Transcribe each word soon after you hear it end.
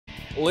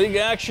League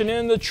action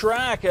in the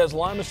track as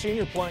Lima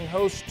Senior playing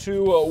host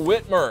to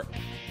Whitmer.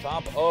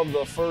 Top of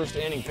the first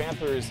inning,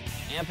 Panthers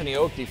Anthony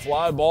Oak, the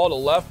fly ball to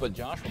left, but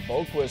Joshua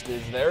Boquist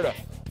is there to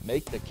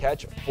make the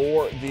catch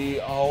for the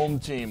home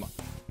team.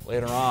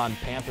 Later on,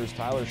 Panthers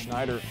Tyler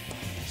Schneider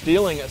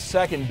stealing at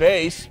second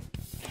base.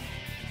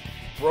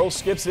 Throw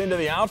skips into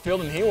the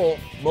outfield, and he will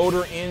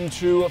motor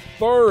into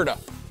third.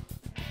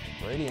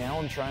 Brady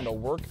Allen trying to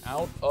work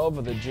out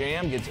of the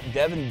jam, gets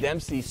Devin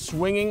Dempsey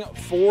swinging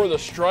for the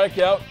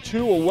strikeout,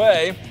 2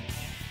 away.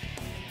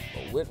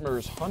 But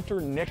Whitmer's Hunter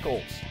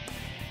Nichols,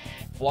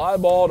 fly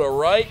ball to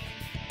right,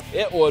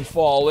 it would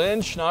fall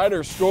in.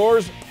 Schneider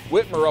scores,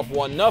 Whitmer up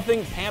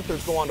 1-0.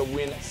 Panthers go on to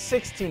win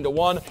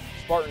 16-1.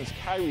 Spartans'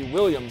 Kyrie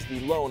Williams, the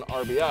lone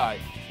RBI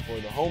for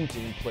the home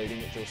team,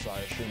 plating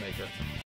Josiah Shoemaker.